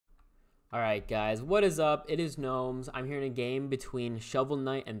Alright guys, what is up? It is Gnomes. I'm here in a game between Shovel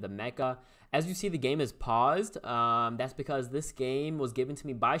Knight and Themacca. As you see, the game is paused. That's because this game was given to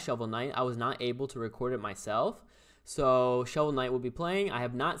me by Shovel Knight. I was not able to record it myself. So Shovel Knight will be playing. I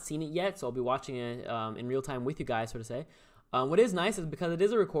have not seen it yet, so I'll be watching it in real time with you guys, so to say. What is nice is because it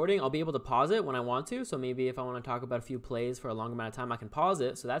is a recording, I'll be able to pause it when I want to. So maybe if I want to talk about a few plays for a long amount of time, I can pause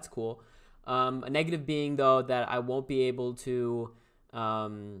it. So that's cool. A negative being, though, that I won't be able to...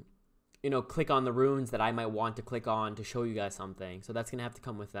 click on the runes that I might want to click on to show you guys something. So that's going to have to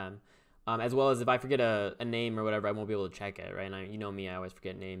come with them. As well as if I forget a name or whatever, I won't be able to check it, right? And you know me, I always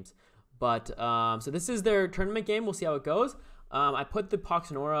forget names. But, so this is their tournament game. We'll see how it goes. I put the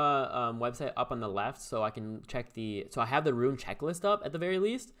Poxnora website up on the left so I can check so I have the rune checklist up at the very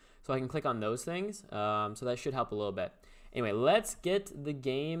least. So I can click on those things. So that should help a little bit. Anyway, let's get the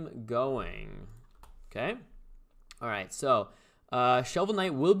game going. Okay? All right, so... Shovel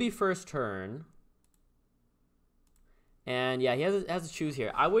Knight will be first turn. And yeah, he has to choose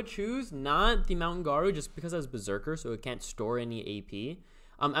here. I would choose not the Mountain Garu just because it's Berserker, so it can't store any AP.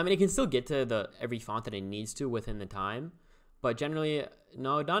 I mean, it can still get to every font that it needs to within the time. But generally,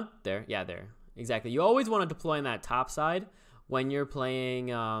 no, not there. Yeah, there. Exactly. You always want to deploy on that top side when you're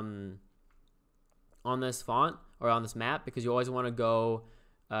playing on this font or on this map, because you always want to go...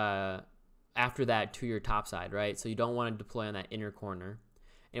 after that to your top side, right? So you don't want to deploy on that inner corner.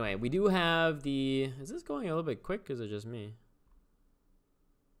 Anyway, we do have the... Is this going a little bit quick? Is it just me?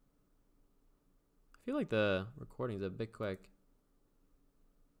 I feel like the recording is a bit quick.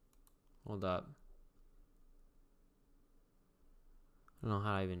 Hold up. I don't know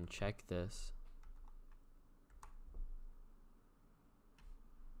how to even check this.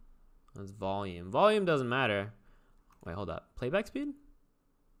 That's volume. Volume doesn't matter. Wait, hold up. Playback speed?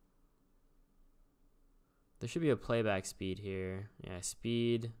 There should be a playback speed here. Yeah,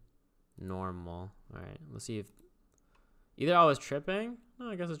 speed, normal. All right, let's see if either I was tripping.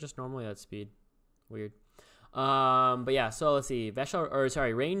 No, I guess it's just normally that speed. Weird. But yeah, so let's see.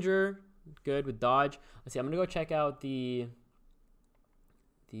 Ranger, good with dodge. Let's see. I'm gonna go check out the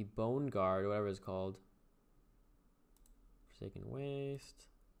Bone Guard, or whatever it's called. Forsaken Waste.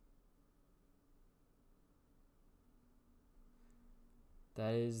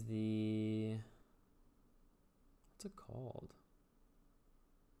 That is the... What's it called?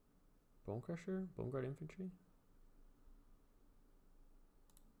 Bone Crusher? Bone Guard Infantry?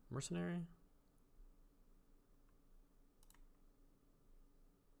 Mercenary?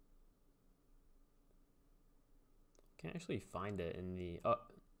 Can't actually find it in the... Oh.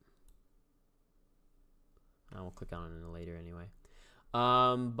 I will click on it later anyway.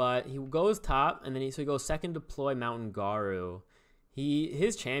 But he goes top, and then he goes second deploy Mountain Garu.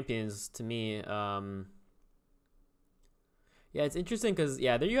 His champions, to me... Yeah, it's interesting because,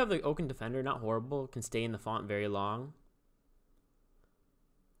 yeah, there you have the Oaken Defender, not horrible, can stay in the font very long.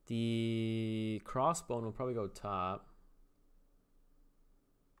 The Crossbone will probably go top.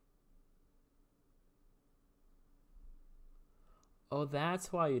 Oh,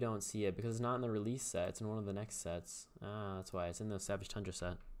 that's why you don't see it, because it's not in the release set, it's in one of the next sets. Ah, that's why, it's in the Savage Tundra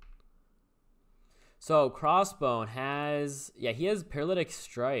set. So, Crossbone has, yeah, he has Paralytic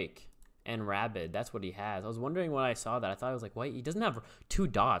Strike. And Rabid, that's what he has. I was wondering when I saw that. I thought I was like, wait, he doesn't have 2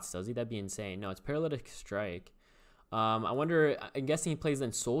 dots, does he? That'd be insane. No, it's Paralytic Strike. I wonder, I'm guessing he plays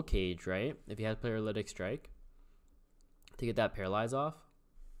in Soul Cage, right? If he has Paralytic Strike. To get that paralyze off.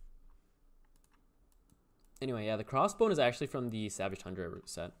 Anyway, yeah, the Crossbone is actually from the Savage Tundra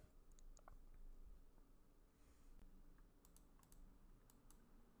set.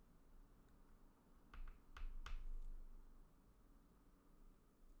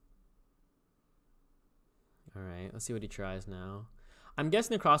 All right, let's see what he tries now. I'm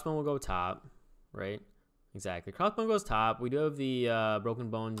guessing the Crossbone will go top, right? Exactly. Crossbone goes top. We do have the Broken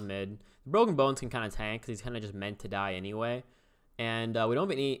Bones mid. The Broken Bones can kind of tank because he's kind of just meant to die anyway. And we don't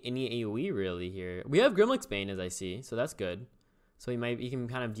have any AoE really here. We have Grimlick's Bane, as I see, so that's good. So he can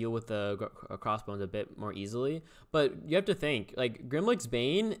kind of deal with the Crossbones a bit more easily. But you have to think, like, Grimlick's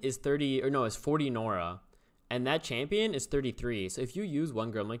Bane is 40 Nora. And that champion is 33. So if you use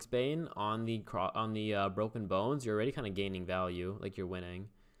one Grimlick's Bane on the Broken Bones, you're already kind of gaining value, like you're winning.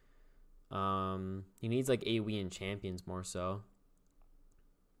 He needs like AoE and champions more so.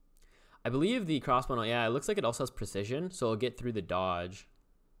 I believe the Crossbone, yeah, it looks like it also has precision, so it'll get through the dodge.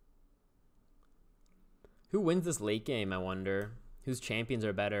 Who wins this late game, I wonder? Whose champions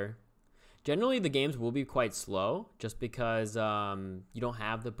are better? Generally, the games will be quite slow, just because you don't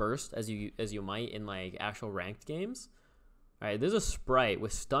have the burst as you might in like actual ranked games. All right, there's a Sprite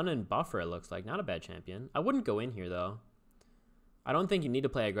with stun and buffer. It looks like not a bad champion. I wouldn't go in here though. I don't think you need to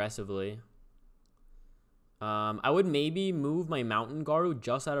play aggressively. I would maybe move my Mountain Garu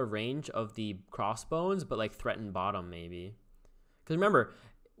just out of range of the crossbones, but like threaten bottom maybe. Because remember,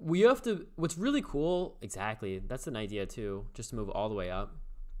 we have to, what's really cool, exactly, that's an idea too, just to move all the way up.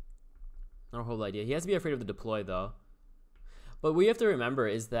 Our whole idea. He has to be afraid of the deploy though. But what we have to remember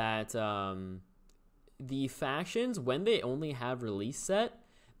is that the factions, when they only have release set,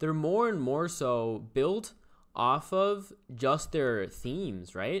 they're more and more so built off of just their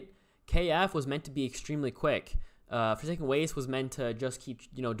themes, right? KF was meant to be extremely quick. Forsaken Waste was meant to just keep,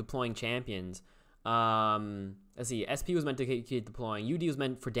 deploying champions. Let's see, SP was meant to keep deploying. UD was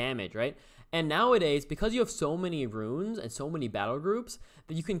meant for damage, right? And nowadays, because you have so many runes and so many battle groups,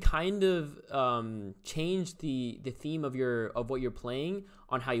 that you can kind of change the theme of what you're playing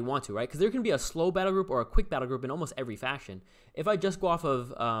on how you want to, right? Because there can be a slow battle group or a quick battle group in almost every faction. If I just go off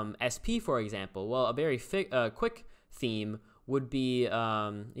of SP, for example, well, a very quick theme would be,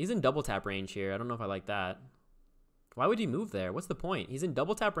 he's in double tap range here. I don't know if I like that. Why would he move there? What's the point? He's in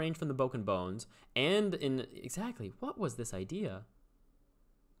double tap range from the Broken Bones. And exactly, what was this idea?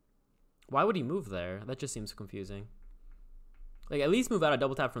 Why would he move there? That just seems confusing. Like, at least move out of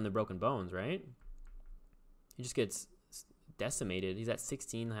double tap from the Broken Bones, right? He just gets decimated. He's at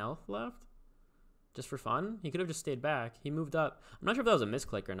 16 health left. Just for fun? He could have just stayed back. He moved up. I'm not sure if that was a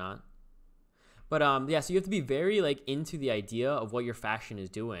misclick or not. But yeah, so you have to be very into the idea of what your faction is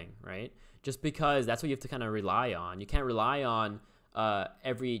doing, right? Just because that's what you have to kind of rely on. You can't rely on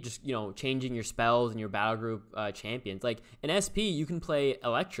changing your spells and your battle group champions. Like in SP, you can play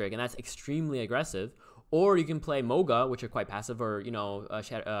Electric, and that's extremely aggressive. Or you can play Moga, which are quite passive, or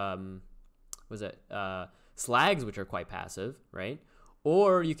Slags, which are quite passive, right?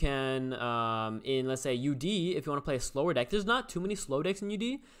 Or you can, in let's say UD, if you want to play a slower deck, there's not too many slow decks in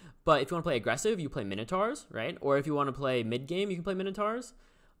UD, but if you want to play aggressive, you play Minotaurs, right? Or if you want to play mid game, you can play Minotaurs.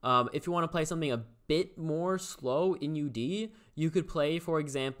 If you want to play something a bit more slow in UD, you could play, for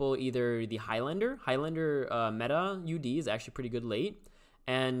example, either the Highlander. Highlander meta UD is actually pretty good late,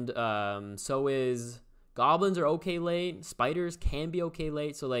 and so is Goblins are okay late. Spiders can be okay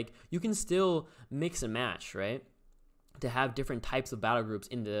late. So you can still mix and match, right? To have different types of battle groups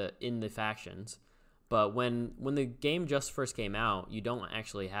in the factions. But when the game just first came out, you don't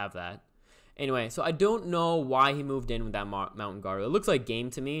actually have that. Anyway, so I don't know why he moved in with that Mountain Garu. It looks like game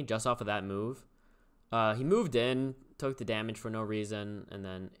to me, just off of that move. He moved in, took the damage for no reason, and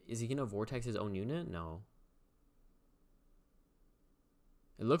then, is he going to Vortex his own unit? No.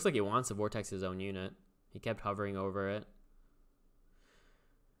 It looks like he wants to Vortex his own unit. He kept hovering over it.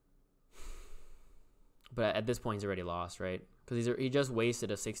 But at this point, he's already lost, right? Because he just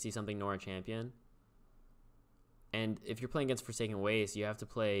wasted a 60-something Nora champion. And if you're playing against Forsaken Waste, you have to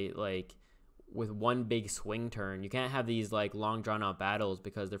play, with one big swing turn. You can't have these, long, drawn-out battles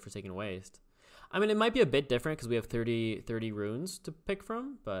because they're Forsaken Waste. I mean, it might be a bit different because we have 30 runes to pick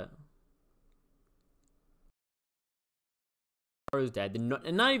from, but... is dead.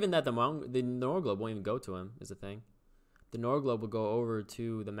 And not even that the Norglobe won't even go to him, is the thing. The Norglobe will go over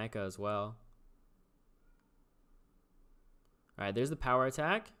to the Mecha as well. Alright, there's the power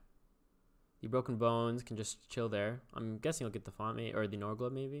attack. The Broken Bones can just chill there. I'm guessing he'll get the Font or the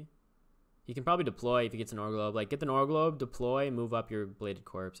Norglobe maybe. He can probably deploy if he gets an Norglobe. Get the Norglobe, deploy, move up your Bladed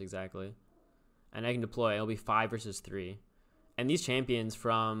Corpse, exactly. And I can deploy. It'll be 5 versus 3. And these champions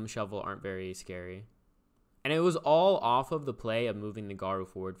from Shovel aren't very scary. And it was all off of the play of moving the Garu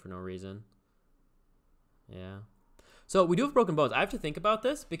forward for no reason. Yeah. So we do have Broken Bones. I have to think about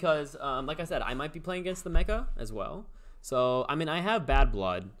this because, like I said, I might be playing against the Mecha as well. So, I mean, I have bad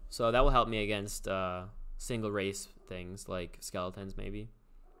blood. So that will help me against single race things like skeletons maybe.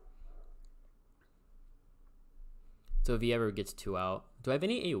 So if he ever gets 2 out. Do I have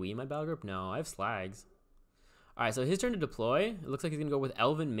any AoE in my battle group? No, I have Slags. Alright, so his turn to deploy. It looks like he's going to go with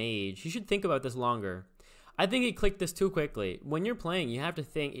Elven Mage. He should think about this longer. I think he clicked this too quickly. When you're playing, you have to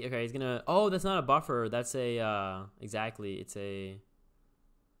think, okay, he's going to... Oh, that's not a buffer. That's a... exactly, it's a...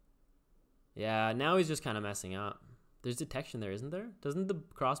 Yeah, now he's just kind of messing up. There's detection there, isn't there? Doesn't the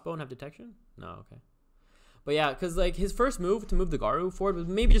crossbone have detection? No, okay. But yeah, because his first move to move the Garu forward was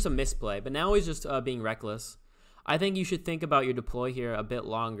maybe just a misplay, but now he's just being reckless. I think you should think about your deploy here a bit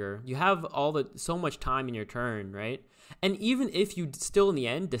longer. You have so much time in your turn, right? And even if you still in the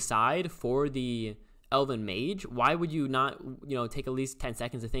end decide for the Elven Mage, why would you not, take at least 10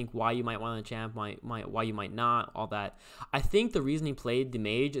 seconds to think why you might want to champ, why you might not, all that. I think the reason he played the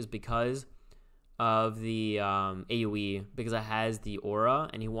Mage is because of the AoE, because it has the aura,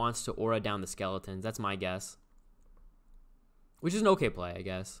 and he wants to aura down the skeletons. That's my guess. Which is an okay play, I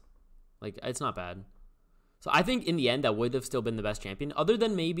guess. It's not bad. So I think in the end that would have still been the best champion, other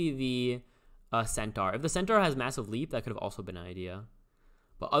than maybe the Centaur. If the Centaur has massive leap, that could have also been an idea.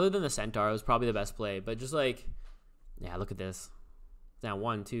 But other than the Centaur, it was probably the best play. But just like, yeah, look at this. Now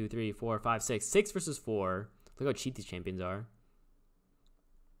 1, 2, 3, 4, 5, 6. 6 versus 4. Look how cheap these champions are.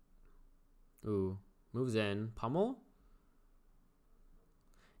 Ooh, moves in. Pummel?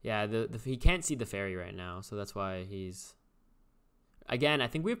 Yeah, he can't see the fairy right now, so that's why he's... Again, I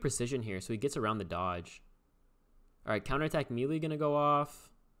think we have precision here, so he gets around the dodge. Alright, counterattack melee gonna go off.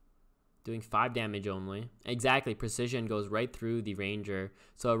 Doing 5 damage only. Exactly, precision goes right through the ranger.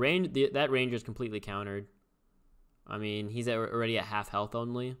 So that ranger is completely countered. I mean, he's already at half health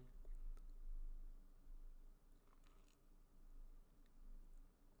only.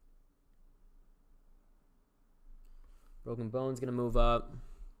 Broken Bone's gonna move up.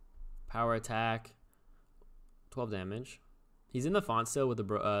 Power attack. 12 damage. He's in the font still with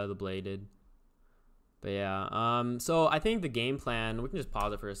the bladed. But yeah, so I think the game plan, we can just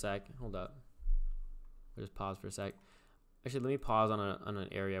pause it for a sec. Hold up. We'll just pause for a sec. Actually, let me pause on an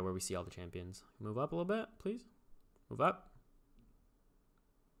area where we see all the champions. Move up a little bit, please. Move up.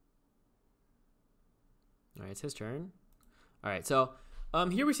 All right, it's his turn. All right, so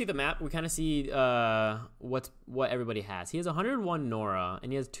here we see the map. We kind of see what everybody has. He has 101 Nora,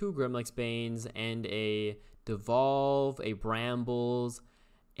 and he has 2 Grimlex Banes and a Devolve, a Brambles,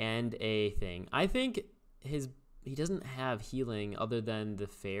 and a thing. I think he doesn't have healing other than the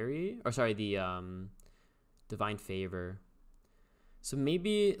fairy, or sorry, the divine favor. So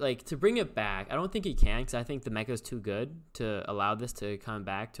maybe like to bring it back, I don't think he can, because I think the mecha is too good to allow this to come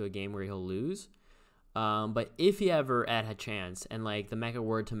back to a game where he'll lose. But if he ever had a chance and like the mecha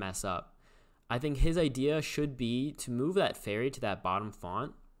were to mess up, I think his idea should be to move that fairy to that bottom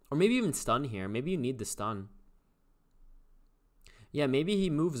font, or maybe even stun here. Maybe you need the stun. Yeah, maybe he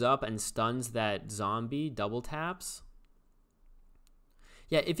moves up and stuns that zombie, double taps.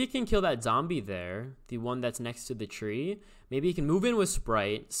 Yeah, if he can kill that zombie there, the one that's next to the tree, maybe he can move in with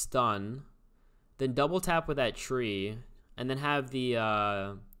Sprite, stun, then double tap with that tree, and then have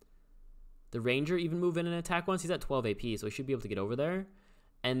the ranger even move in and attack once. He's at 12 AP, so he should be able to get over there.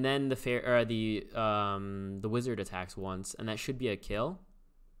 And then the wizard attacks once, and that should be a kill.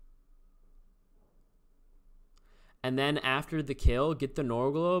 And then after the kill, get the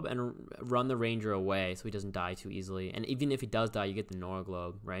Norglobe and run the ranger away so he doesn't die too easily. And even if he does die, you get the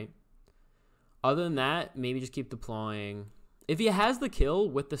Norglobe, right? Other than that, maybe just keep deploying. If he has the kill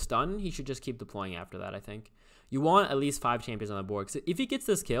with the stun, he should just keep deploying after that, I think. You want at least 5 champions on the board. Because if he gets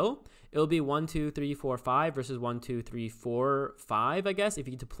this kill, it'll be 1, 2, 3, 4, 5 versus 1, 2, 3, 4, 5, I guess, if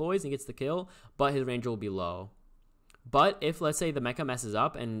he deploys and gets the kill, but his ranger will be low. But if, let's say, the mecha messes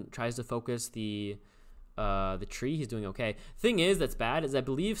up and tries to focus the tree, he's doing okay. Thing is that's bad is I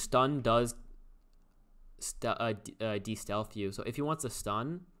believe stun does de-stealth you. So if he wants to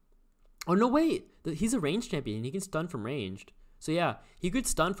stun, oh no, wait, he's a ranged champion. He can stun from ranged. So yeah, he could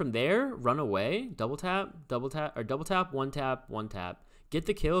stun from there, run away, double tap, or double tap, one tap, get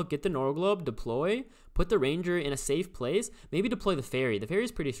the kill, get the Norglobe, deploy, put the ranger in a safe place, maybe deploy the fairy. The fairy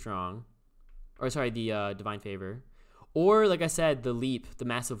is pretty strong, or sorry, the divine favor, or like I said, the leap, the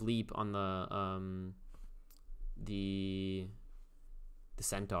massive leap on the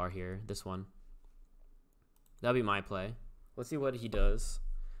centaur here, this one. That'd be my play. Let's see what he does.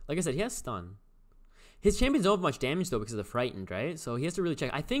 Like I said, he has stun. His champions don't have much damage though because of the frightened, right? So he has to really check.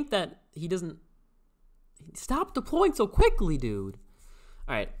 I think that he doesn't... Stop deploying so quickly, dude.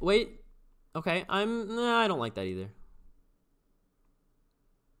 All right, wait. Okay, I don't like that either.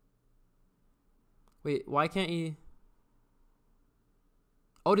 Wait, why can't he...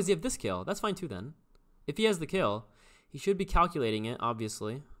 Oh, does he have this kill? That's fine too then. If he has the kill, he should be calculating it,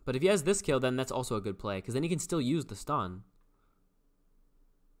 obviously. But if he has this kill, then that's also a good play, because then he can still use the stun.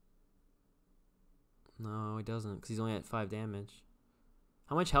 No, he doesn't, because he's only at 5 damage.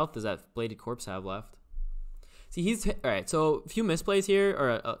 How much health does that bladed corpse have left? See, he's... Alright, so a few misplays here,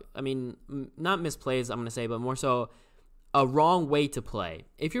 or, I mean, not misplays, I'm going to say, but more so a wrong way to play.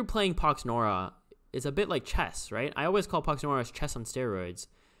 If you're playing Poxnora, it's a bit like chess, right? I always call Poxnora as chess on steroids.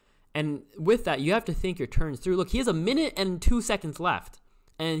 And with that, you have to think your turns through. Look, he has 1 minute and 2 seconds left.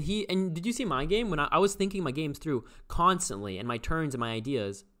 And did you see my game? When I was thinking my games through constantly, and my turns and my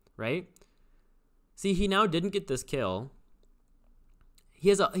ideas, right? See, he now didn't get this kill. He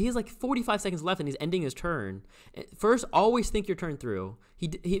has like 45 seconds left, and he's ending his turn. First, always think your turn through.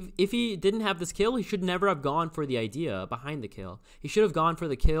 If he didn't have this kill, he should never have gone for the idea behind the kill. He should have gone for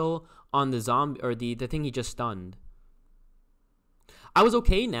the kill on the zombie, or the thing he just stunned. I was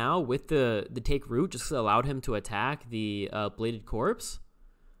okay now with the take root, just allowed him to attack the bladed corpse.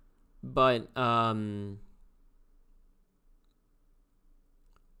 But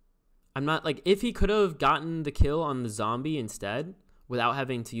I'm not like, if he could have gotten the kill on the zombie instead without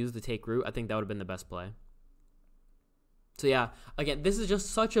having to use the take root, I think that would have been the best play. So yeah, again, this is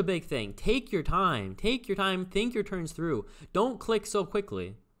just such a big thing. Take your time, think your turns through. Don't click so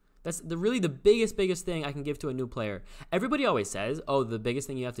quickly. That's really the biggest thing I can give to a new player. Everybody always says, oh, the biggest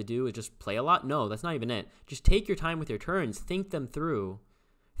thing you have to do is just play a lot. No, that's not even it. Just take your time with your turns, think them through.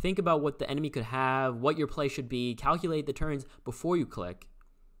 Think about what the enemy could have, what your play should be, calculate the turns before you click.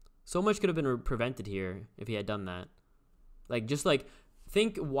 So much could have been prevented here if he had done that. Just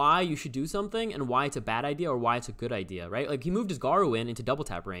think why you should do something and why it's a bad idea or why it's a good idea, right? Like, he moved his Garu in into double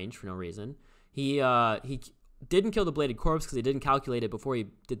tap range for no reason. He didn't kill the bladed corpse because he didn't calculate it before he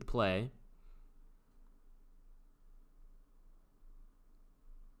did the play.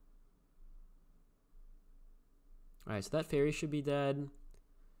 All right, so that fairy should be dead.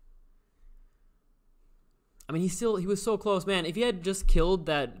 I mean, he was so close, man. If he had just killed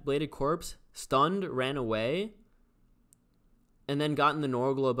that bladed corpse, stunned, ran away, and then gotten the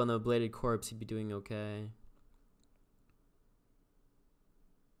Norglobe on the bladed corpse, he'd be doing okay.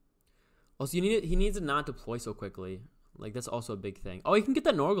 Also, he needs to not deploy so quickly. Like, that's also a big thing. Oh, he can get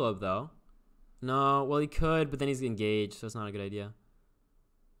that Norglobe, though. No, well, he could, but then he's engaged, so it's not a good idea.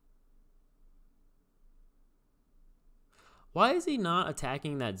 Why is he not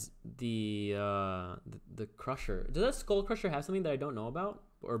attacking the Crusher? Does that Skull Crusher have something that I don't know about?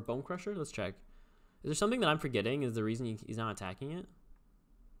 Or Bone Crusher? Let's check. Is there something that I'm forgetting is the reason he's not attacking it?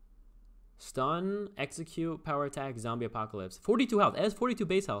 Stun, execute, power attack, zombie apocalypse. 42 health. It has 42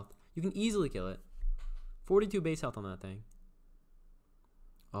 base health. You can easily kill it. 42 base health on that thing.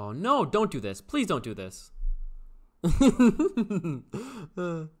 Oh no, don't do this. Please don't do this.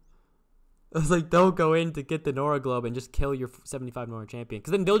 I was like, don't go in to get the Nora Globe and just kill your 75 Nora champion.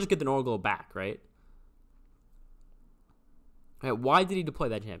 Because then they'll just get the Nora Globe back, right? All right, why did he deploy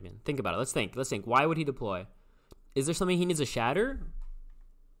that champion? Think about it. Let's think. Why would he deploy? Is there something he needs to shatter?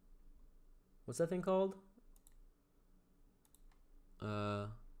 What's that thing called?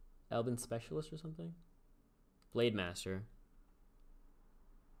 Elven Specialist or something? Blade Master.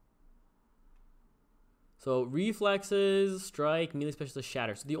 So reflexes, strike, melee specialist,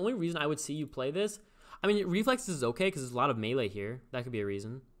 shatter. So the only reason I would see you play this, I mean, reflexes is okay because there's a lot of melee here. That could be a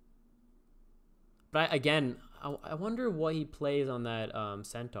reason. But I wonder what he plays on that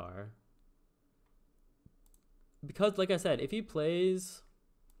Centaur. Because, like I said, if he plays...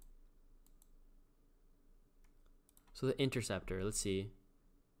 So the Interceptor, let's see.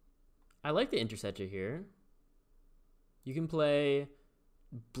 I like the Interceptor here. You can play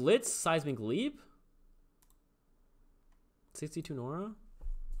Blitz, Seismic Leap. 62 Nora.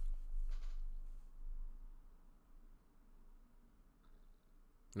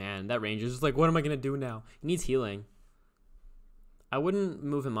 Man, that Ranger's just like, what am I going to do now? He needs healing. I wouldn't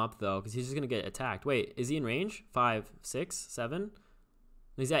move him up, though, because he's just going to get attacked. Wait, is he in range? 5, 6, 7?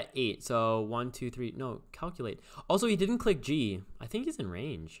 He's at 8, so 1, 2, 3. No, calculate. Also, he didn't click G. I think he's in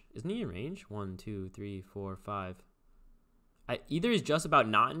range. Isn't he in range? 1, 2, 3, 4, 5. Either he's just about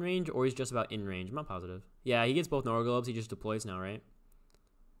not in range or he's just about in range. I'm not positive. Yeah, he gets both Nora Globes. He just deploys now, right?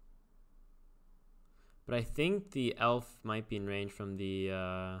 But I think the elf might be in range from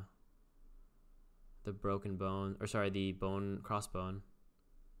the broken bone, or sorry, the bone crossbone.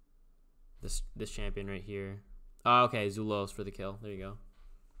 This champion right here. Oh, okay, Zulos for the kill. There you go.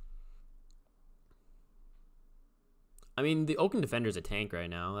 I mean, the Oaken Defender's a tank right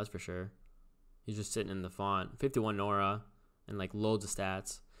now, that's for sure. He's just sitting in the font. 51 Nora and like loads of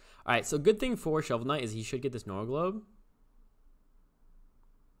stats. All right, so good thing for Shovel Knight is he should get this Nora Globe.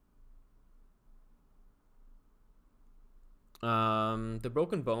 The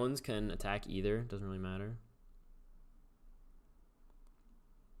Broken Bones can attack either. Doesn't really matter.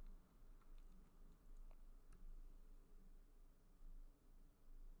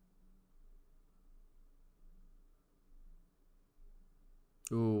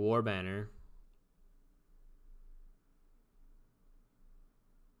 Ooh, War Banner.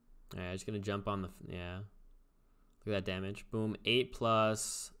 Alright, just gonna jump on the... Yeah. Look at that damage. Boom. 8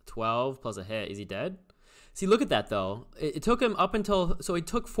 plus 12 plus a hit. Is he dead? See, look at that, though. It took him up until... So it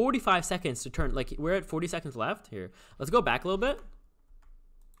took 45 seconds to turn... Like, we're at 40 seconds left. Here. Let's go back a little bit.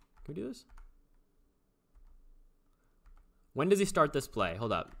 Can we do this? When does he start this play?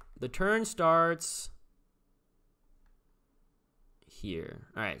 Hold up. The turn starts... here.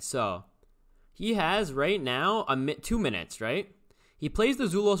 All right, so he has right now 2 minutes, right? He plays the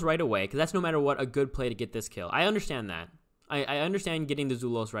Zulos right away because that's no matter what a good play to get this kill. I understand that. I understand getting the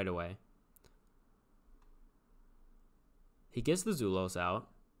Zulos right away. He gets the Zulos out.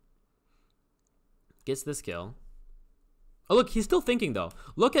 Gets this kill. Oh, look, he's still thinking, though.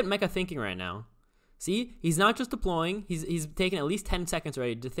 Look at Mecha thinking right now. See, he's not just deploying. He's taking at least 10 seconds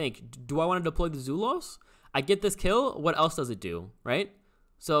already to think, do I want to deploy the Zulos? I get this kill. What else does it do, right?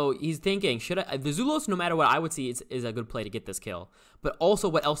 So he's thinking, should I? The Zulos, no matter what, I would see is a good play to get this kill. But also,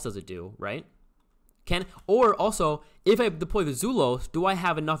 what else does it do, right? Or also, if I deploy the Zulos, do I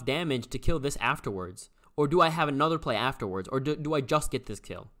have enough damage to kill this afterwards? Or do I have another play afterwards? Or do I just get this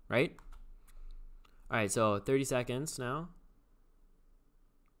kill, right? All right, so 30 seconds now.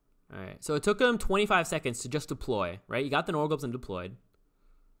 All right, so it took him 25 seconds to just deploy, right? You got the Norglobes and deployed.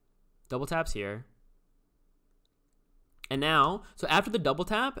 Double taps here. And now, so after the double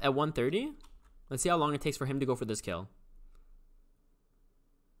tap at 130, let's see how long it takes for him to go for this kill.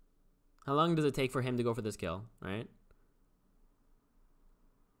 How long does it take for him to go for this kill, right?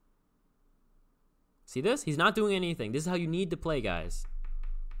 See this? He's not doing anything. This is how you need to play, guys.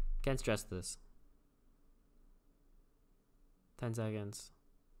 Can't stress this. 10 seconds.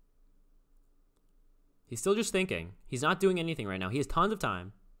 He's still just thinking. He's not doing anything right now. He has tons of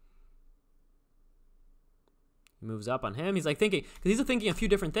time. He moves up on him. He's like thinking, because he's thinking a few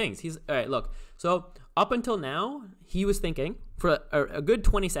different things. All right, look. So up until now, he was thinking for a good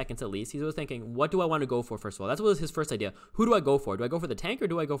 20 seconds at least. He was thinking, what do I want to go for first of all? That was his first idea. Who do I go for? Do I go for the tank or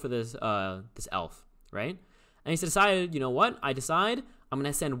do I go for this this elf, right? And he decided, you know what? I decide I'm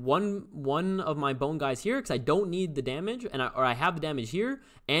going to send one of my bone guys here because I don't need the damage, or I have the damage here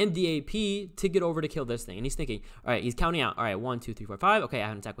and the AP to get over to kill this thing. And he's thinking, all right, he's counting out. All right, 1, 2, 3, 4, 5. Okay, I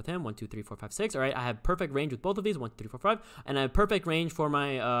have an attack with him. 1, 2, 3, 4, 5, 6. All right, I have perfect range with both of these. 1, 2, 3, 4, 5. And I have perfect range for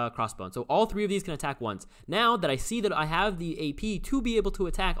my crossbow. So all three of these can attack once. Now that I see that I have the AP to be able to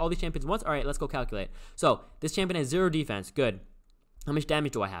attack all these champions once, all right, let's go calculate. So this champion has 0 defense. Good. How much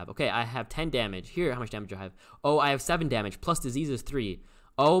damage do I have? Okay, I have 10 damage. Here, how much damage do I have? Oh, I have 7 damage, plus disease is 3.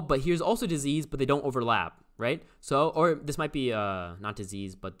 Oh, but here's also disease, but they don't overlap, right? So, or this might be not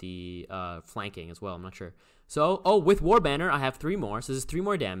disease, but the flanking as well. I'm not sure. So, oh, with War Banner, I have 3 more. So this is 3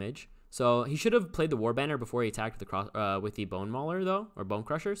 more damage. So he should have played the War Banner before he attacked with the Bone Mauler, though, or Bone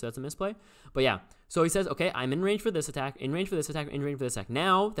Crusher. So that's a misplay. But yeah, so he says, okay, I'm in range for this attack, in range for this attack, in range for this attack.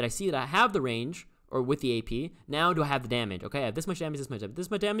 Now that I see that I have the range, or with the AP, now do I have the damage? Okay, I have this much damage,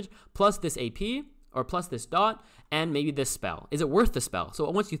 this much damage, plus this AP, or plus this dot, and maybe this spell. Is it worth the spell? So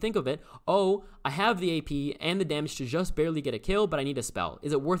once you think of it, oh, I have the AP and the damage to just barely get a kill, but I need a spell.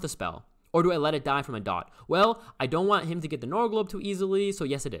 Is it worth a spell? Or do I let it die from a dot? Well, I don't want him to get the Norglobe too easily, so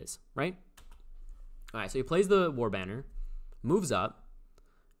yes it is, right? All right, so he plays the War Banner, moves up,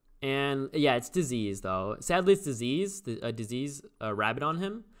 and yeah, it's disease though. Sadly, it's disease, a disease rabbit on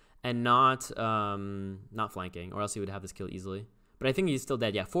him, and not flanking, or else he would have this kill easily. But I think he's still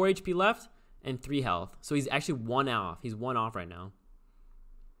dead. Yeah, 4 HP left and 3 health. So he's actually 1 off. He's 1 off right now.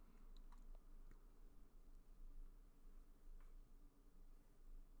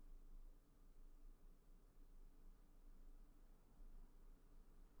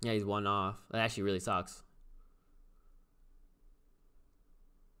 Yeah, he's 1 off. That actually really sucks.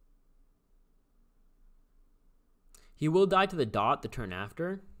 He will die to the dot the turn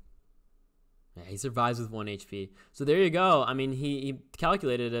after. Yeah, he survives with 1 HP. So there you go. I mean, he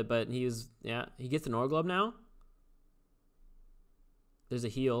calculated it, but he was, yeah, he gets the Norglobe now. There's a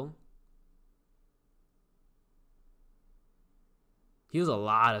heal. Heals a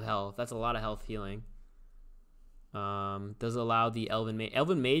lot of health. That's a lot of health healing. Does allow the Elven Mage.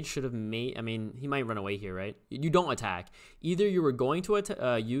 Elven Mage should have made, I mean, he might run away here, right? You don't attack. Either you were going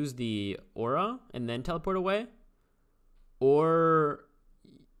to use the aura and then teleport away, or...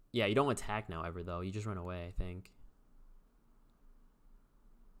 yeah, you don't attack now ever, though. You just run away, I think.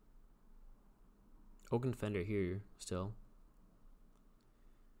 Oaken Defender here, still.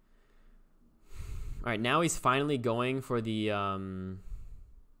 Alright, now he's finally going for the Bone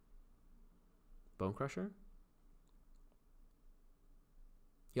Crusher.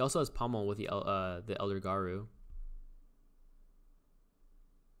 He also has Pummel with the Elder Garu.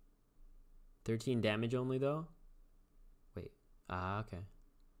 13 damage only, though. Wait. Okay.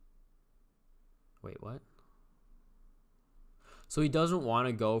 Wait, what? So he doesn't want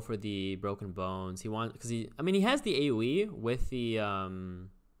to go for the Broken Bones. He wants, because I mean, he has the AoE with the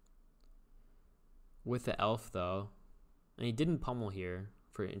elf though, and he didn't pummel here.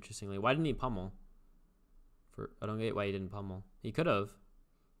 For interestingly, why didn't he pummel? I don't get why he didn't pummel. He could have.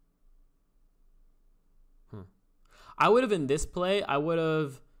 I would have in this play.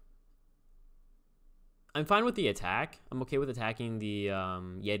 I'm fine with the attack. I'm okay with attacking the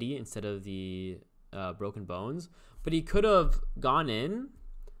Yeti instead of the Broken Bones, but he could have gone in.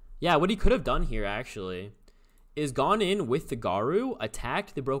 Yeah, what he could have done here actually is gone in with the Garu,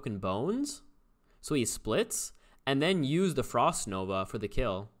 attacked the Broken Bones, so he splits, and then use the Frost Nova for the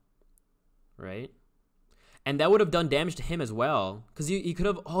kill, right? And that would have done damage to him as well. Because he could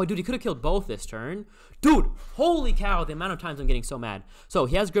have... Oh, dude, he could have killed both this turn. Dude, holy cow, the amount of times I'm getting so mad. So,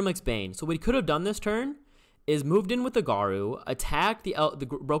 he has Grimlick's Bane. So, what he could have done this turn is moved in with the Garu, attack the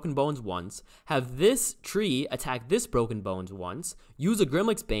Broken Bones once, have this tree attack this Broken Bones once, use a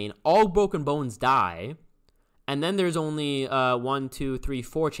Grimlick's Bane, all Broken Bones die, and then there's only 1, 2, 3,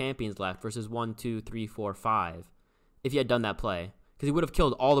 4 champions left versus 1, 2, 3, 4, 5. If he had done that play. Because he would have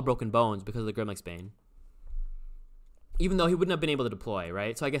killed all the Broken Bones because of the Grimlick's Bane. Even though he wouldn't have been able to deploy,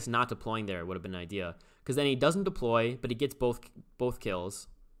 right? So I guess not deploying there would have been an idea. Because then he doesn't deploy, but he gets both kills.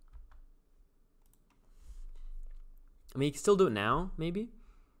 I mean, he can still do it now, maybe.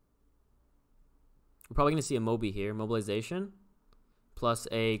 We're probably going to see a Moby here. Mobilization. Plus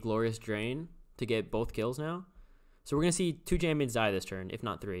a Glorious Drain to get both kills now. So we're going to see 2 champions die this turn, if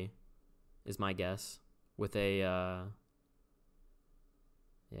not 3. Is my guess. With a...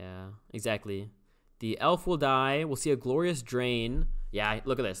 yeah, exactly. The elf will die. We'll see a Glorious Drain. Yeah,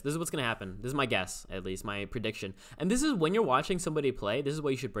 look at this. This is what's going to happen. This is my guess, at least, my prediction. And this is when you're watching somebody play, this is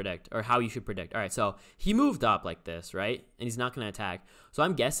what you should predict, or how you should predict. All right, so he moved up like this, right? And he's not going to attack. So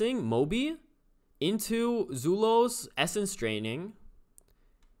I'm guessing Moby into Zulo's Essence Draining.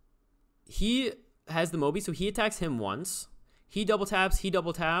 He has the Moby, so he attacks him once. He double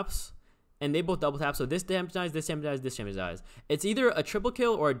taps, and they both double tap. So this champion dies, this champion dies, this champion dies. It's either a triple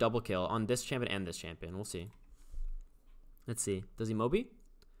kill or a double kill on this champion and this champion. We'll see. Let's see. Does he Moby?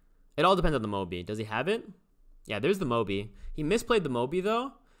 It all depends on the Moby. Does he have it? Yeah, there's the Moby. He misplayed the Moby,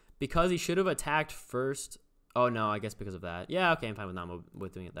 though, because he should have attacked first. Oh, no, I guess because of that. Yeah, okay, I'm fine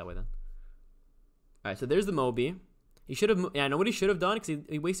with doing it that way, then. All right, so there's the Moby. He should have... Yeah, I know what he should have done, because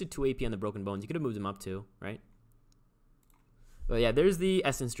he wasted 2 AP on the Broken Bones. You could have moved him up, too, right? But yeah, there's the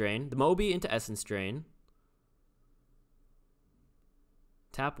Essence Drain. The Moby into Essence Drain.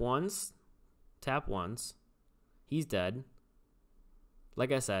 Tap once. Tap once. He's dead.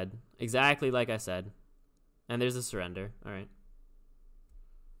 Like I said. Exactly like I said. And there's the surrender. Alright.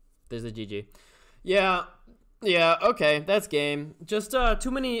 There's the GG. Yeah. Yeah, okay. That's game. Just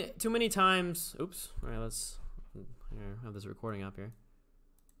too many times. Oops. Alright, let's have this recording up here.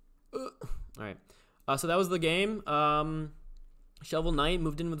 Alright. So that was the game. Shovel Knight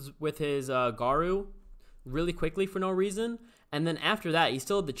moved in with his Garu really quickly for no reason. And then after that, he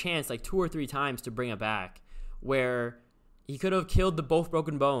still had the chance like 2 or 3 times to bring it back. Where he could have killed the both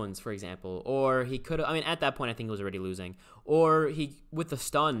Broken Bones, for example. Or he could have, I mean, at that point, I think he was already losing. Or he, with the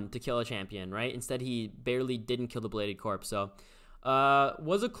stun to kill a champion, right? Instead, he barely didn't kill the Bladed Corpse. So,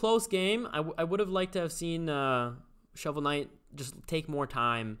 was a close game. I would have liked to have seen Shovel Knight just take more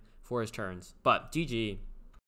time for his turns. But, GG.